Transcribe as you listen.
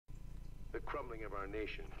crumbling of our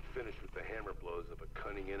nation, finished with the hammer blows of a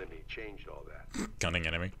cunning enemy, changed all that. Cunning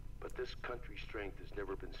enemy. But this country's strength has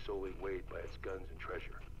never been solely weighed by its guns and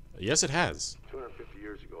treasure. Yes, it has. 250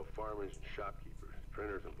 years ago, farmers and shopkeepers,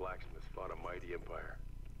 printers and blacksmiths fought a mighty empire,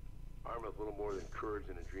 armed with little more than courage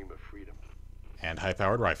and a dream of freedom. And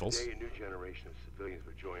high-powered rifles. Today, a new generation of civilians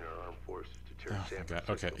would join our armed forces to tear San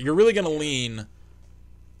Francisco. Okay, you're really gonna lean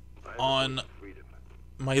on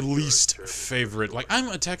my least favorite. Like, I'm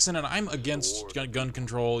a Texan and I'm against gun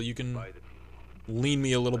control. You can lean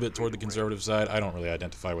me a little bit toward the conservative side. I don't really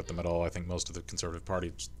identify with them at all. I think most of the conservative party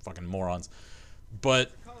are just fucking morons.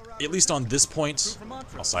 But at least on this point,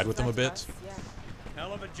 I'll side with them a bit.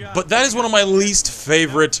 But that is one of my least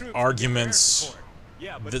favorite arguments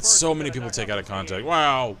that so many people take out of context.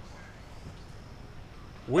 Wow.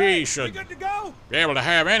 We should be able to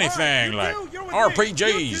have anything like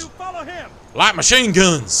RPGs, light machine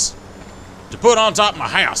guns, to put on top of my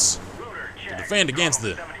house to defend against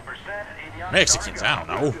the Mexicans. I don't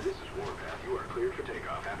know.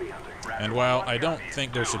 And while I don't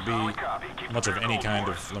think there should be much of any kind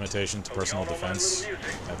of limitation to personal defense,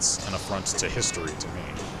 that's an affront to history to me.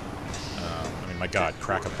 I mean, my God,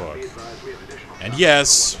 crack a book. And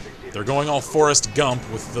yes, they're going all Forrest Gump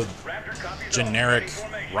with the generic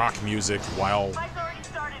rock music while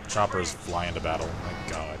choppers fly into battle. My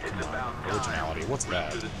God, come on. Originality, what's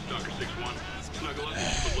that?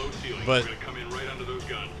 But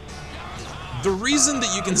the reason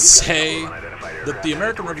that you can say that the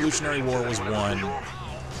American Revolutionary War was won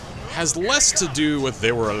has less to do with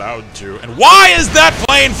they were allowed to, and why is that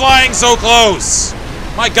plane flying so close?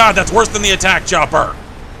 My God, that's worse than the attack chopper.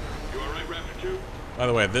 By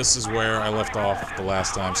the way, this is where I left off the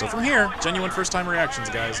last time. So from here, genuine first-time reactions,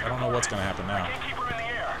 guys. I don't know what's going to happen now.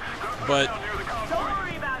 But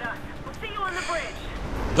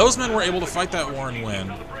those men were able to fight that war and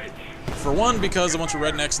win. For one, because a bunch of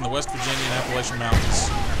rednecks in the West Virginia and Appalachian Mountains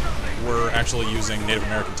were actually using Native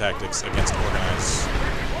American tactics against organized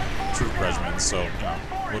troop regiments. So, you know,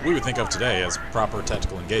 what we would think of today as proper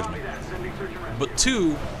tactical engagement. But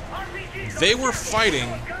two, they were fighting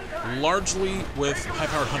largely with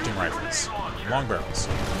high-powered hunting rifles, long barrels,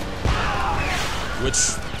 which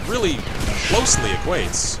really closely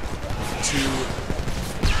equates to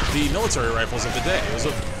the military rifles of the day. It was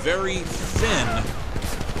a very thin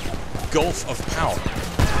gulf of power.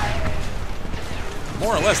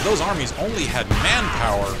 More or less, those armies only had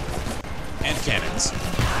manpower and cannons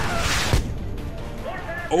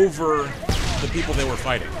over the people they were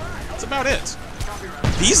fighting. That's about it.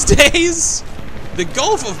 These days, the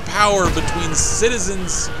gulf of power between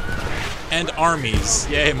citizens and armies,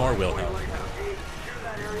 yay, more Wilhelm,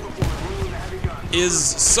 is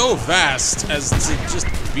so vast as to just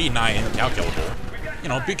be nigh incalculable. You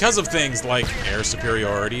know, because of things like air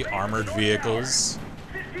superiority, armored vehicles,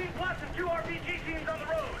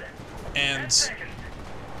 and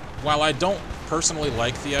while I don't personally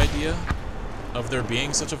like the idea of there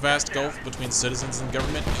being such a vast gulf between citizens and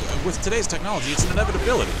government, with today's technology, it's an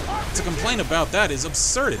inevitability. To complain about that is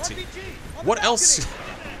absurdity. What else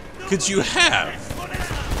could you have?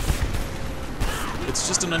 It's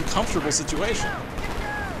just an uncomfortable situation.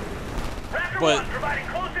 But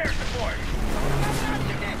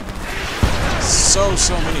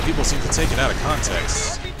so many people seem to take it out of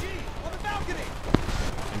context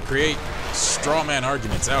and create straw man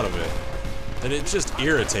arguments out of it that it just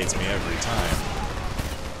irritates me every time.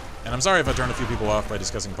 And I'm sorry if I turn a few people off by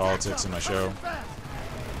discussing politics in my show,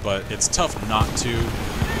 but it's tough not to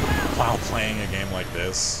while playing a game like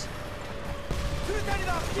this.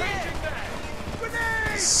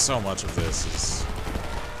 So much of this is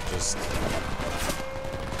just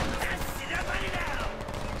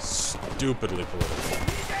stupidly political.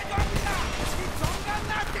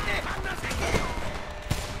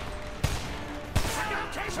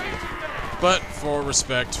 But for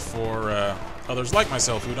respect for others like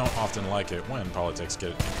myself who don't often like it when politics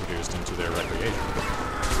get introduced into their recreation,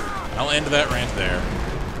 I'll end that rant there.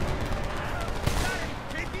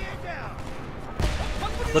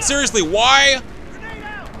 But seriously, why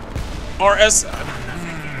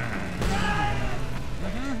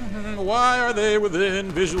why are they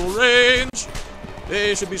within visual range?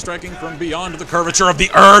 They should be striking from beyond the curvature of the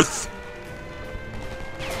Earth!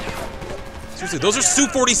 Seriously, those are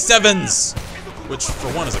Su-47s! Which,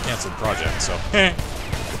 for one, is a cancelled project, so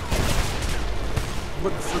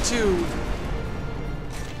But for two...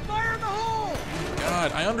 Fire in the hole!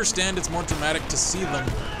 God, I understand it's more dramatic to see them.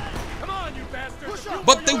 Come on, you bastards!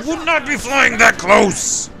 But they would not be flying that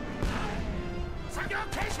close!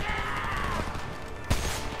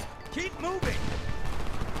 Keep moving!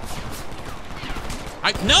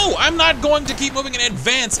 No, I'm not going to keep moving and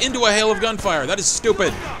advance into a hail of gunfire. That is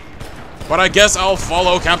stupid. But I guess I'll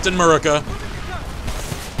follow Captain America.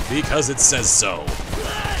 Because it says so.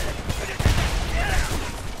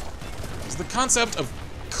 Does the concept of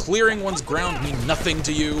clearing one's ground mean nothing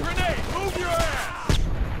to you?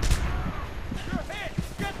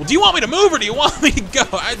 Well, do you want me to move or do you want me to go?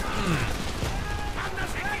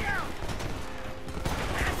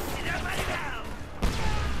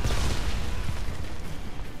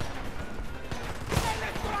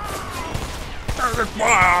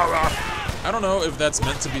 I don't know if that's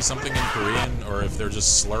meant to be something in Korean or if they're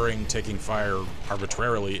just slurring taking fire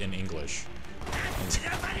arbitrarily in English.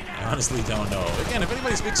 I honestly don't know. Again, if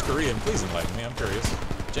anybody speaks Korean, please enlighten me. I'm curious.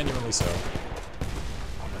 Genuinely so.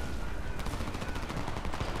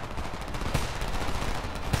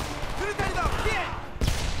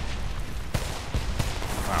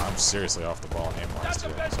 Wow, I'm seriously off the ball aim-wise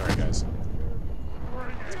today. Sorry, guys.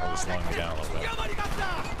 It's probably slowing me down a little bit.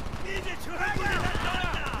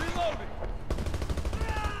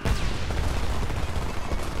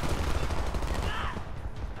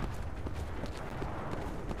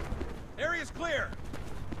 Area's clear.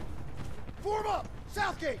 Form up!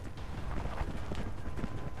 Southgate!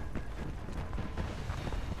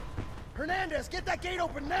 Hernandez, get that gate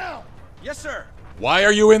open now! Yes, sir. Why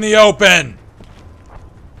are you in the open?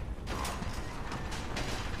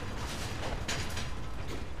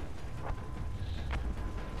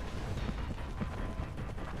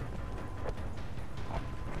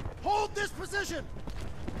 Hold this position!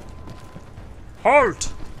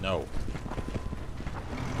 Halt! No.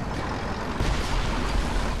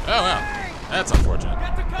 Oh, wow. That's unfortunate.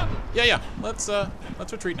 Yeah. Let's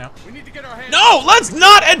retreat now. We need to get our hands. No! Let's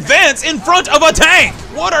not advance in front of a tank!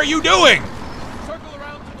 What are you doing? Circle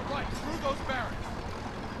around to the right, through those barracks.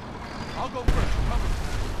 I'll go first. Cover.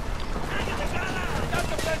 That's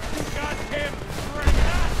the best you goddamn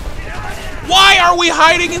strength. Why are we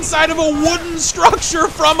hiding inside of a wooden structure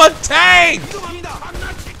from a tank?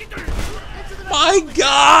 My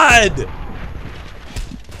God!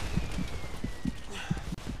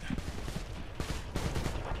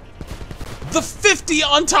 The 50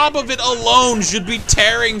 on top of it alone should be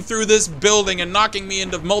tearing through this building and knocking me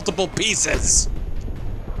into multiple pieces.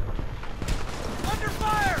 Under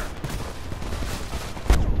fire!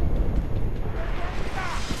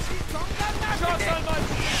 Shots on my...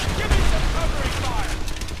 Give me some covering fire!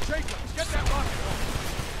 Jacobs, get that rocket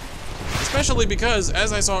home. Especially because,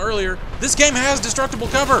 as I saw earlier, this game has destructible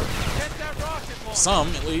cover. Get that rocket launcher. Some,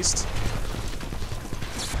 at least.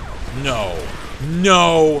 No.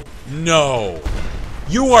 No. No.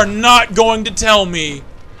 You are not going to tell me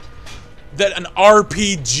that an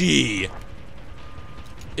RPG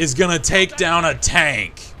is gonna take down a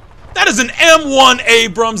tank. That is an M1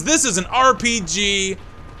 Abrams. This is an RPG.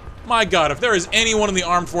 My God, if there is anyone in the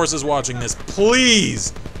armed forces watching this,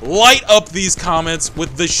 please light up these comments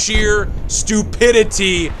with the sheer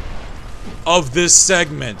stupidity of this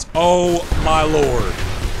segment. Oh my Lord.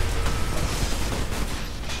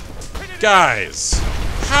 Guys,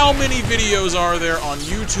 how many videos are there on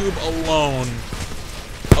YouTube alone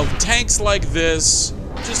of tanks like this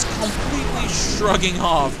just completely shrugging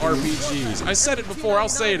off RPGs? I said it before, I'll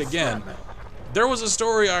say it again. There was a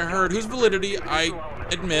story I heard whose validity, I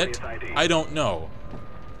admit, I don't know.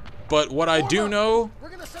 But what I do know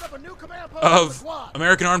of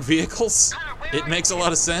American armed vehicles, it makes a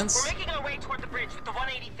lot of sense. We're making our way toward the bridge with the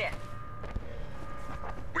 185th.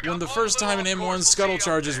 When the first time an M1 scuttle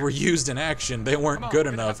charges were used in action, they weren't good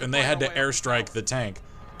enough, and they had to airstrike the tank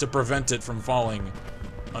to prevent it from falling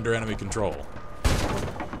under enemy control.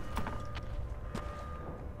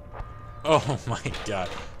 Oh my God.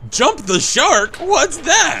 Jump the shark? What's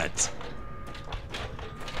that?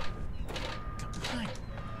 God.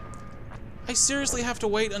 I seriously have to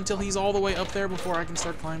wait until he's all the way up there before I can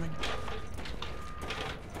start climbing?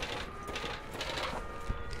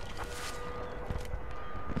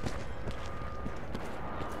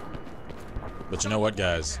 But you know what,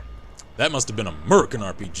 guys? That must have been a American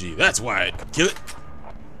RPG. That's why I could kill it.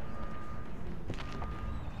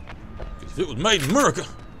 If it was made in America,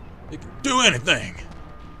 it could do anything.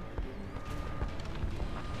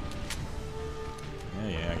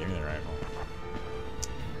 Yeah, give me the rifle.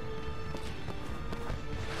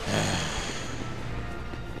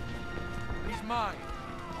 He's mine.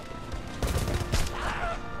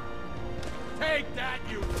 Take that,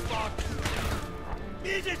 you fuck!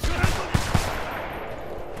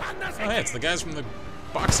 Oh, hey, it's the guys from the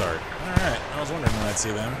box art. Alright, I was wondering when I'd see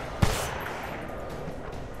them.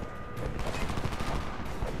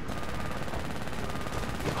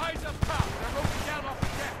 Eyes up top, they're roping down off the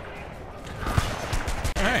deck.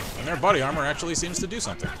 their body armor actually seems to do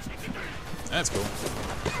something. That's cool.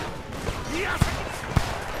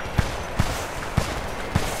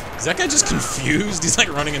 Is that guy just confused? He's like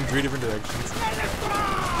running in 3 different directions.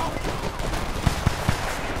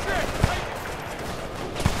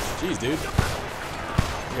 Jeez, dude.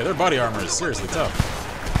 Yeah, their body armor is seriously tough.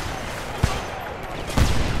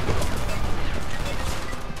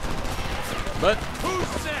 But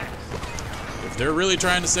if they're really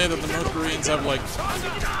trying to say that the North Koreans have, like,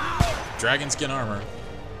 dragon skin armor.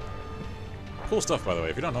 Cool stuff, by the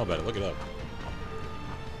way. If you don't know about it, look it up.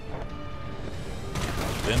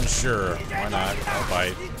 Then sure, why not? I'll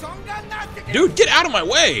bite. Dude, get out of my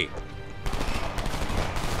way!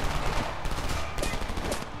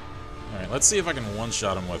 Alright, let's see if I can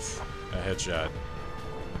one-shot him with a headshot.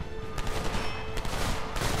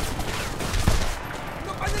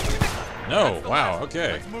 No, wow,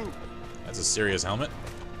 okay. That's a serious helmet.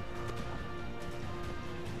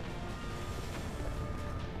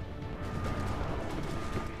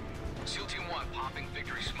 SEAL Team 1 popping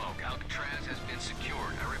victory smoke. Alcatraz has been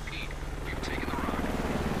secured. I repeat, we've taken the rock.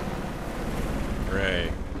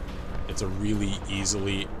 Hooray. It's a really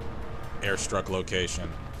easily airstruck location.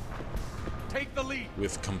 Take the lead.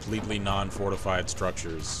 With completely non-fortified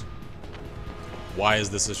structures. Why is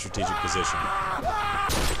this a strategic position?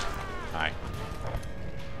 Hi.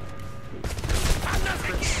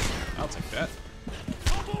 I'll take that.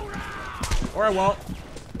 Or I won't.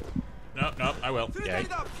 Nope, nope, I will. Yay.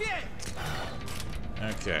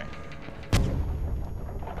 Okay.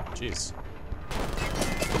 Jeez.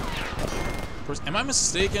 Of course, am I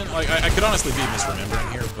mistaken? Like, I could honestly be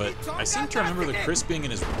misremembering here, but I seem to remember the Chris being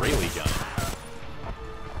an Israeli gun.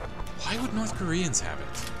 Why would North Koreans have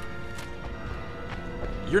it?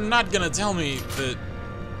 You're not gonna tell me that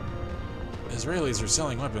Israelis are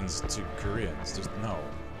selling weapons to Koreans. Just no.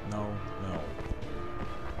 No, no.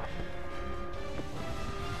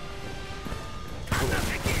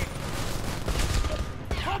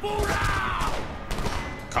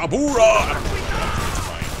 Kabura!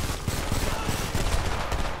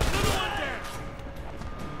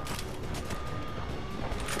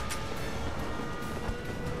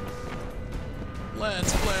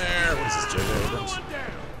 Lens flare! What is this, J.J. Abrams?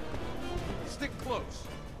 Stick close.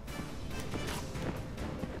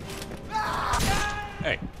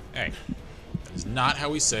 Hey, hey. That is not how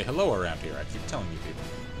we say hello around here. I keep telling you people.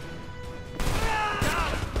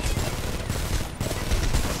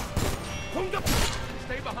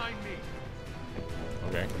 Stay behind me.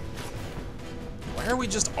 Okay. Why are we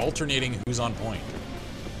just alternating who's on point?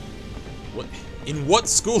 What? In what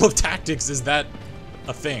school of tactics is that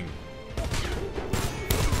a thing?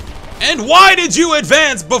 And why did you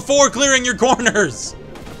advance before clearing your corners?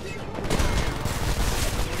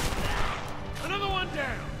 Another one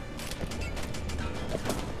down.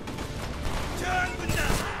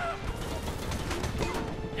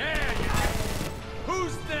 Yeah, yeah.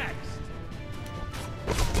 Who's next?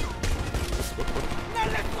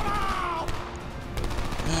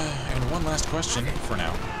 And one last question for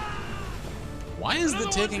now. Why is the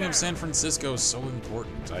taking of San Francisco so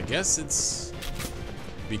important? I guess it's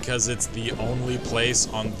because it's the only place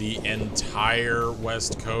on the entire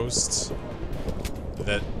West Coast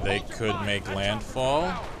that they could make landfall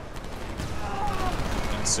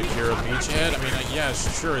and secure a beachhead. I mean, yeah,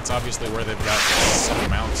 sure, it's obviously where they've got some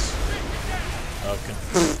amount of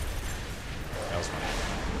that was funny.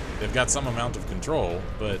 They've got some amount of control,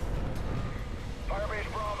 but Firebase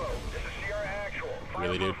Bravo, this is Sierra Actual.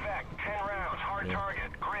 Really, dude? 10 rounds, hard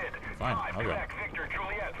target, grid. Fine, I'll go. Victor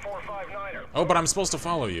Juliet, 459er. Oh, but I'm supposed to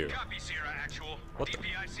follow you. Copy, Sierra Actual. What the?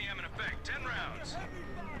 DPICM in effect, 10 rounds.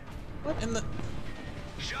 What in the?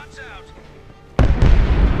 Shots out.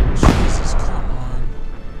 Jesus, come on.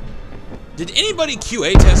 Did anybody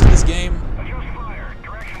QA test this game? Adjust fire.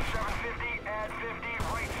 Direction 750, add 50,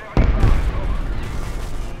 right 75.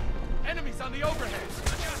 Over. Enemies on the overhead.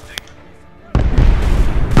 Adjusting.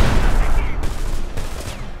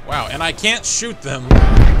 Wow, and I can't shoot them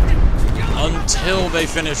until they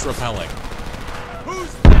finish repelling.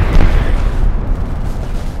 Who's next?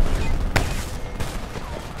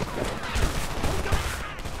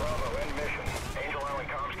 Bravo, end mission. Angel Island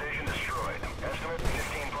comm station destroyed. Estimate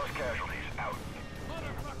 15 plus casualties. Out.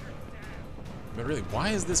 But really, why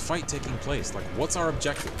is this fight taking place? Like, what's our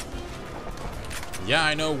objective? Yeah,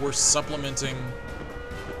 I know we're supplementing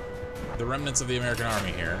the remnants of the American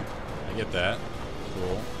Army here. I get that.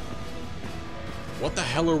 Cool. What the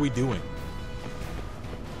hell are we doing?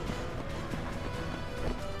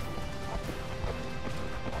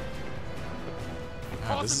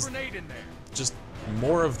 Wow, this Toss is a grenade in there. just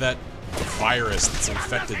more of that virus that's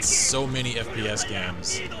infected so many FPS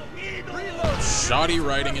games. Shoddy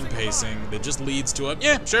writing and pacing that just leads to a,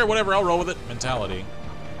 yeah, sure, whatever, I'll roll with it mentality.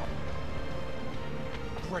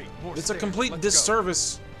 Great, more It's a stairs. complete Let's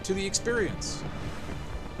disservice to the experience.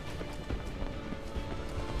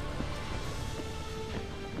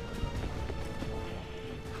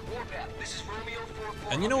 Warpath, this is Romeo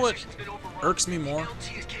 4-4. And you know what Position's been overrun. irks me more?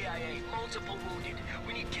 LT is KIA, multiple wounded.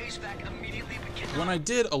 We need case back immediately. We cannot. When I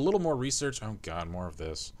did a little more research, oh god, more of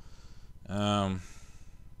this.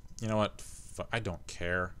 You know what? I don't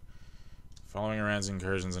care. Following Iran's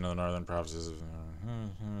incursions into the northern provinces of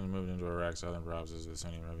moved into Iraq, southern provinces of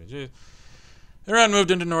Sunni refugees. Iran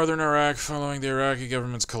moved into northern Iraq following the Iraqi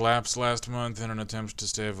government's collapse last month in an attempt to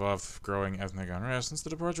stave off growing ethnic unrest. Since the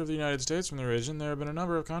departure of the United States from the region, there have been a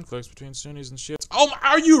number of conflicts between Sunnis and Shiites. Oh,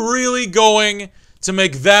 are you really going to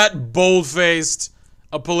make that bold-faced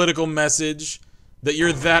a political message? That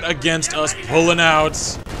you're that against us pulling out?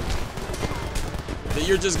 That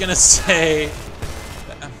you're just gonna say...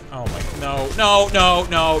 Oh my... No, no, no,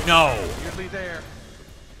 no, no! Nearly there.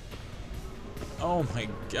 Oh my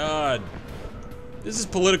god. This is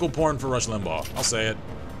political porn for Rush Limbaugh. I'll say it.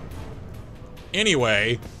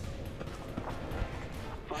 Anyway.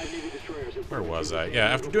 Where was I? Yeah,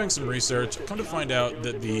 after doing some research, I've come to find out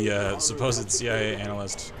that the supposed CIA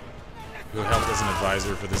analyst who helped as an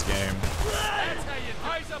advisor for this game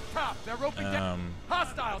Eyes up top. They're roping down.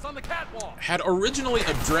 Hostiles on the catwalk. had originally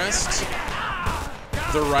addressed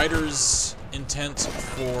the writer's intent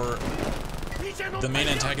for the main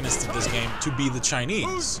antagonists of this game to be the Chinese.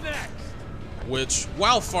 Who's next? Which,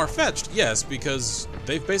 while far-fetched, yes, because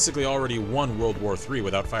they've basically already won World War III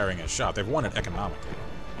without firing a shot. They've won it economically.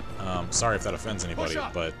 Sorry if that offends anybody,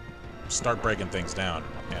 but start breaking things down,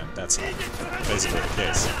 and that's basically the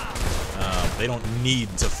case. They don't need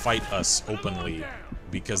to fight us openly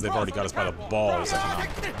because they've already got us by the balls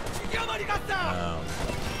economically.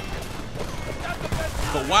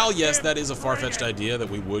 But while, yes, that is a far-fetched idea that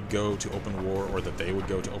we would go to open war, or that they would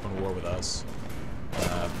go to open war with us,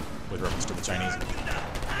 with reference to the Chinese,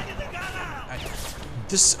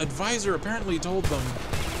 this advisor apparently told them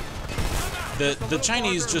that the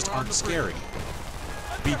Chinese just aren't scary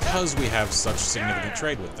because we have such significant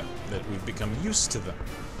trade with them, that we've become used to them,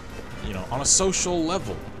 you know, on a social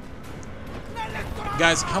level.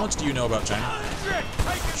 Guys, how much do you know about China?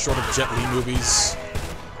 Short of Jet Li movies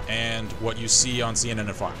and what you see on CNN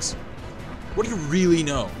and Fox. What do you really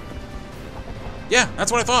know? Yeah,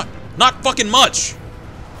 that's what I thought. Not fucking much!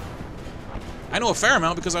 I know a fair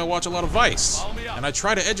amount because I watch a lot of Vice, and I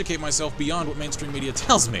try to educate myself beyond what mainstream media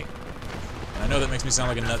tells me. And I know that makes me sound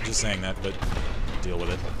like a nut just saying that, but deal with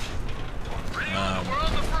it.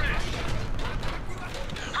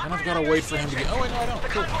 And I've got to wait for him to get... Oh, wait, no, I don't.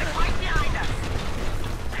 Cool.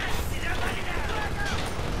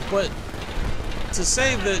 But to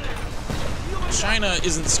say that China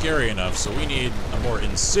isn't scary enough, so we need a more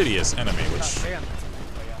insidious enemy, which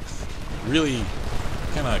really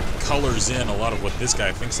kind of colors in a lot of what this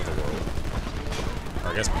guy thinks of the world. Or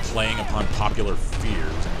I guess playing upon popular fears. I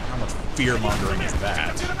mean, how much fear-mongering is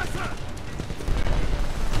that?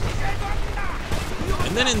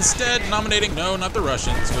 And then instead nominating, no, not the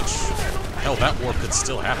Russians, which, hell, that war could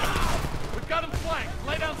still happen. We've got them flanked.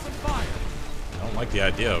 Lay down some fire. I don't like the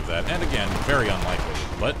idea of that. And again, very unlikely,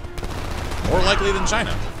 but more likely than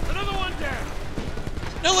China. Another one down.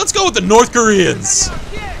 Now let's go with the North Koreans.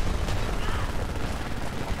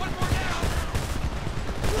 One more down.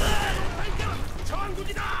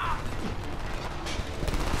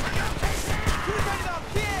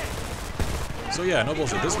 So yeah, no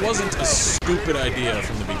bullshit. This wasn't a stupid idea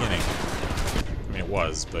from the beginning. I mean, it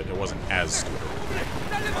was, but it wasn't as stupid.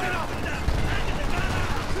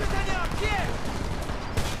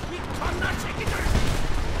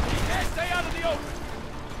 Stay out of the open.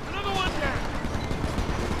 Another one down.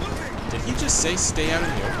 Did he just say stay out in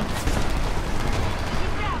the open?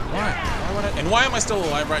 Why? Why would I? And why am I still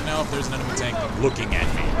alive right now if there's an enemy tank looking at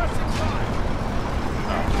me?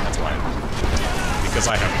 Oh, that's why. Because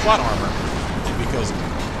I have plot armor, and because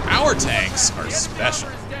our tanks are special.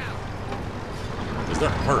 Because they're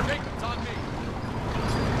hurt. It's on me.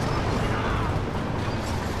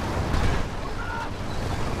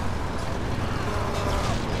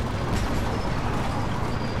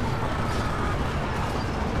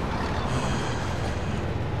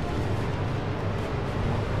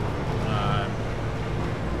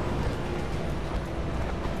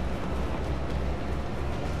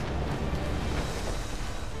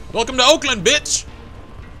 Welcome to Oakland, bitch!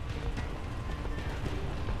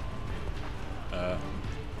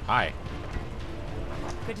 Hi.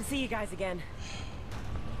 Good to see you guys again.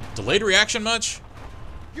 Delayed reaction much?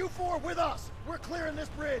 You four with us. We're clearing this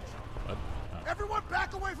bridge. What? Oh. Everyone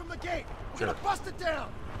back away from the gate. We're Sure. gonna bust it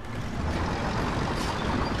down.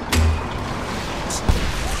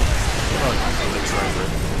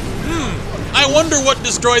 I wonder what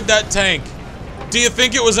destroyed that tank. Do you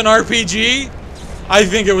think it was an RPG? I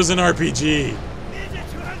think it was an RPG.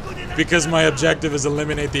 Because my objective is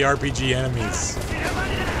eliminate the RPG enemies. They're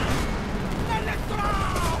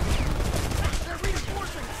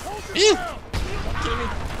reinforcing. Hold your Ew. ground.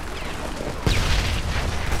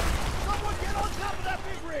 Someone get on top of that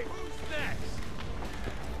big rig. Who's next?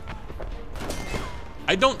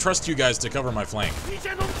 I don't trust you guys to cover my flank.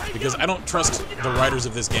 Because I don't trust the writers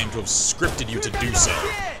of this game to have scripted you to do so.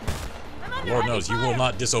 Lord knows you will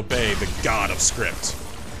not disobey the god of script.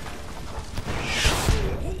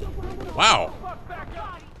 Wow.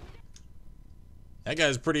 That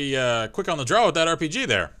guy's pretty quick on the draw with that RPG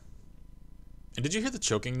there. And did you hear the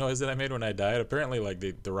choking noise that I made when I died? Apparently, like,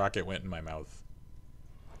 the rocket went in my mouth.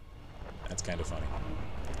 That's kind of funny.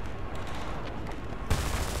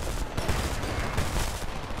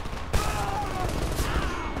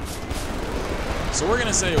 So we're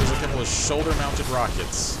gonna say it was a couple of shoulder-mounted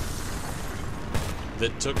rockets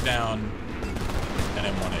that took down an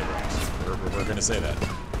M1 Abrams. We're gonna say that.